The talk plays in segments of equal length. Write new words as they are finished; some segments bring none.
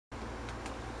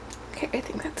Okay, I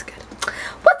think that's good.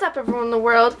 What's up, everyone in the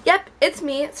world? Yep, it's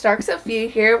me, Stalker Sophia,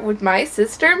 here with my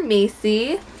sister,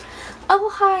 Macy. Oh,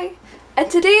 hi.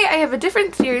 And today I have a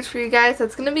different series for you guys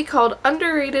that's going to be called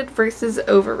Underrated versus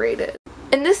Overrated.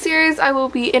 In this series, I will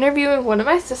be interviewing one of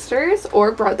my sisters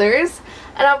or brothers,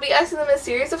 and I'll be asking them a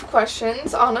series of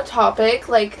questions on a topic,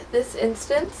 like this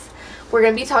instance. We're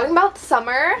going to be talking about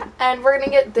summer, and we're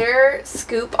going to get their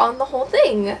scoop on the whole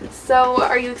thing. So,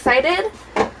 are you excited?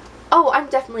 Oh, I'm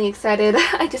definitely excited.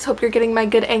 I just hope you're getting my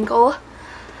good angle.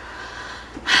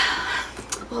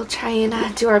 We'll try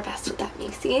and do our best with that,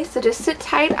 Macy. So just sit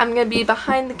tight. I'm going to be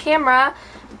behind the camera,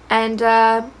 and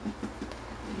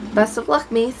best of luck,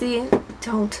 Macy.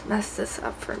 Don't mess this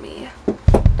up for me.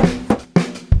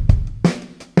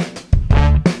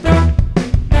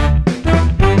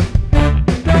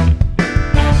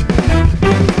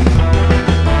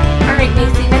 Alright,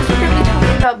 Macy, next we're going to be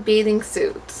talking about bathing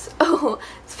suits. Oh,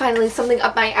 it's finally something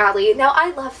up my alley. Now,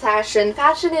 I love fashion.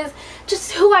 Fashion is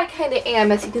just who I kind of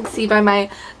am, as you can see by my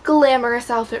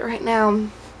glamorous outfit right now.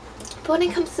 But when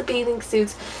it comes to bathing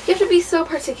suits, you have to be so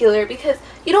particular because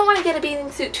you don't want to get a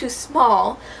bathing suit too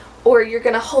small or you're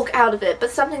going to hulk out of it. But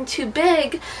something too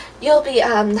big, you'll be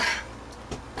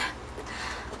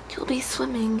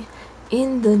swimming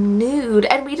in the nude,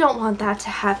 and we don't want that to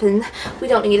happen. We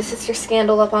don't need a sister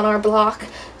scandal up on our block.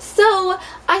 So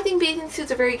I think bathing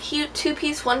suits are very cute,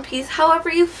 2-piece, 1-piece,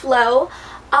 however you flow.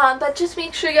 But just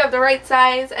make sure you have the right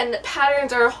size, and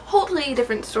patterns are a totally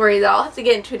different story that I'll have to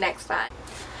get into next time.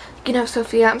 You know,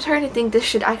 Sophia, I'm starting to think this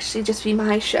should actually just be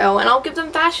my show, and I'll give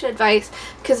them fashion advice,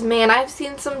 because man, I've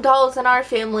seen some dolls in our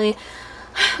family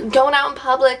going out in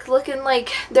public looking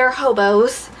like they're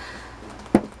hobos.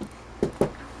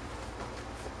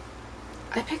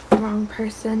 I picked the wrong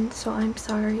person, so I'm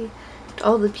sorry to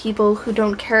all the people who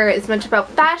don't care as much about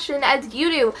fashion as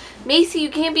you do. Macy, you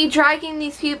can't be dragging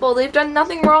these people. They've done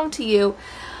nothing wrong to you.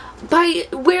 By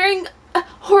wearing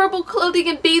horrible clothing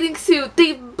and bathing suit,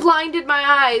 they've blinded my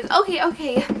eyes.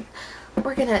 Okay.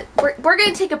 We're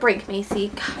gonna take a break,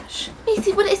 Macy. Gosh.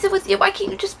 Macy, what is it with you? Why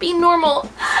can't you just be normal?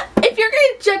 If you're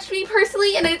gonna judge me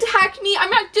personally and attack me, I'm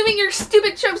not doing your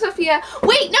stupid show, Sophia.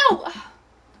 Wait, no!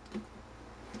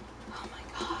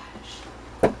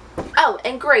 Oh,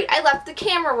 and great, I left the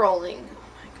camera rolling. Oh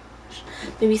my gosh.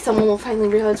 Maybe someone will finally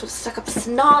realize what a stuck-up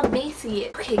snob Macy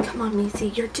is. Okay, come on, Macy,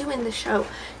 you're doing the show.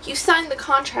 You signed the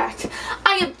contract.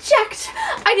 I object!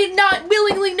 I did not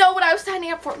willingly know what I was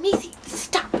signing up for. Macy,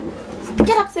 stop.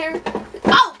 Get up there.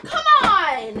 Oh, come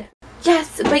on!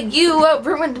 Yes, but you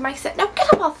ruined my set. Now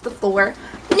get up off the floor.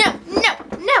 No.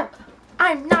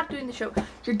 I'm not doing the show.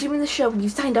 You're doing the show and you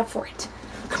signed up for it.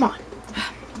 Come on.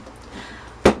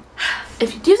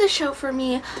 If you do the show for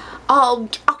me, I'll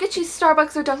get you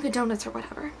Starbucks or Dunkin' Donuts or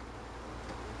whatever.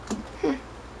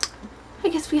 I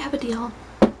guess we have a deal.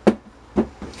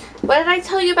 What did I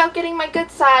tell you about getting my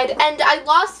good side? And I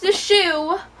lost a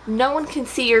shoe. No one can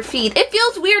see your feet. It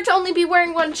feels weird to only be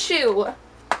wearing one shoe.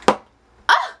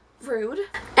 Ah, rude.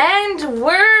 And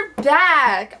we're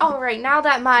back. Alright, now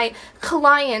that my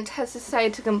client has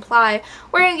decided to comply,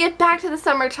 we're going to get back to the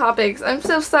summer topics. I'm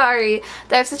so sorry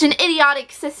that I have such an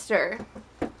idiotic sister.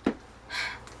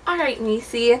 Alright,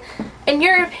 Macy, in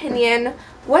your opinion,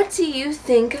 what do you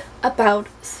think about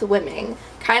swimming?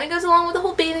 Kind of goes along with the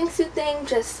whole bathing suit thing,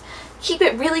 just keep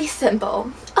it really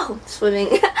simple. Oh,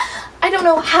 swimming. I don't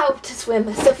know how to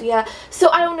swim, Sophia, so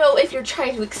I don't know if you're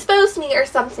trying to expose me or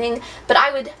something, but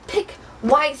I would pick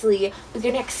wisely with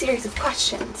your next series of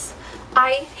questions.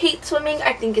 I hate swimming.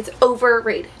 I think it's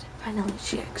overrated. Finally,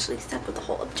 she actually said what the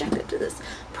whole objective to this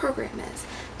program is.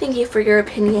 Thank you for your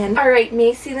opinion. Alright,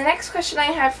 Macy, the next question I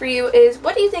have for you is,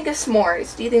 what do you think of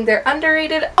s'mores? Do you think they're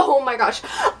underrated? Oh my gosh,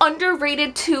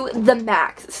 underrated to the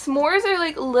max. S'mores are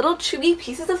like little chewy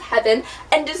pieces of heaven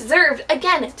and deserved,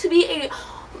 again, to be a,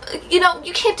 you know,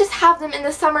 you can't just have them in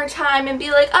the summertime and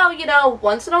be like, oh, you know,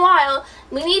 once in a while.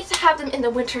 We need to have them in the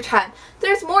wintertime.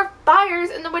 There's more fires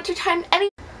in the wintertime.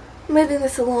 Moving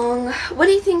this along, what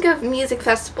do you think of music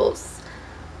festivals?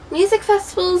 Music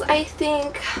festivals, I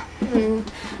think, I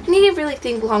need to really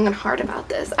think long and hard about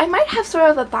this. I might have sort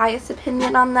of a biased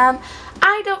opinion on them.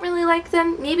 I don't really like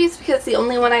them. Maybe it's because the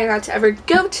only one I got to ever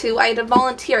go to, I had to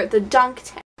volunteer at the dunk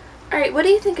tank. Alright, what do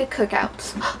you think of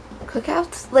cookouts?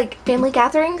 Cookouts? Like family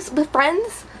gatherings with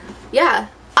friends? Yeah,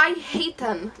 I hate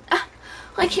them.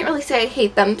 I can't really say I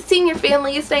hate them. Seeing your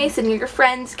family is nice and your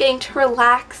friends, getting to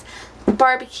relax,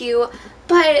 barbecue,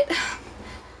 but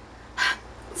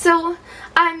so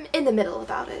I'm in the middle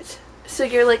about it. So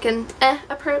you're like an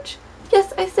approach?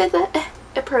 Yes, I said that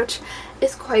approach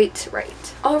is quite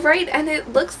right. Alright, and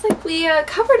it looks like we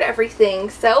covered everything.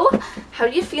 So, how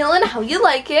you feeling? How you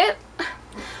like it?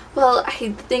 Well, I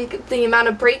think the amount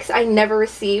of breaks I never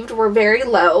received were very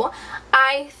low.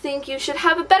 I think you should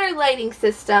have a better lighting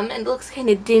system, and it looks kind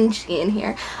of dingy in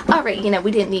here. Alright, you know,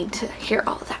 we didn't need to hear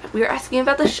all that. We were asking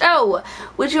about the show.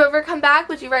 Would you ever come back?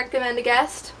 Would you recommend a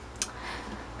guest?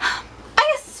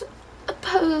 I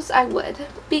suppose I would,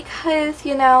 because,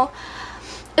 you know,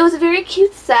 it was a very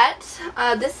cute set.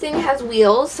 This thing has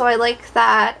wheels, so I like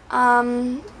that.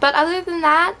 But other than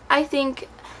that, I think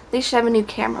they should have a new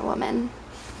camera woman.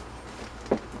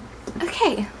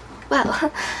 Okay,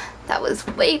 well, that was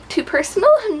way too personal.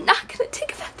 I'm not going to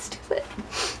take offense to it.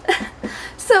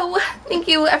 So, thank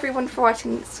you everyone for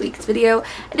watching this week's video.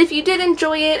 And if you did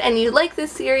enjoy it and you like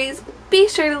this series, be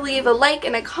sure to leave a like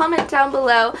and a comment down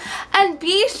below. And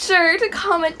be sure to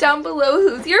comment down below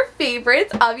who's your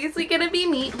favorites. Obviously going to be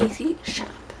me. Macy, shut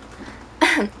up.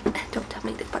 Don't tell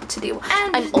me what to do.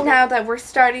 And now that we're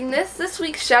starting this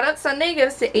week's Shout Out Sunday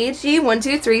goes to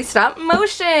AG123 Stop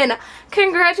Motion.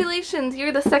 Congratulations,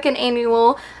 you're the second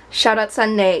annual Shout Out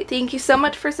Sunday. Thank you so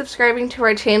much for subscribing to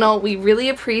our channel. We really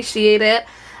appreciate it.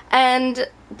 And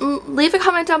leave a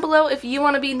comment down below if you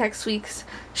want to be next week's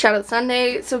Shout Out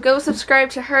Sunday. So go subscribe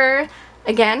to her.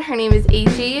 Again, her name is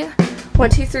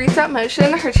AG123 Stop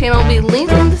Motion. Her channel will be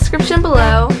linked in the description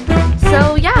below.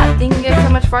 So yeah, thank you guys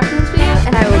so much for watching this video,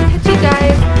 and I will catch you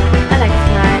guys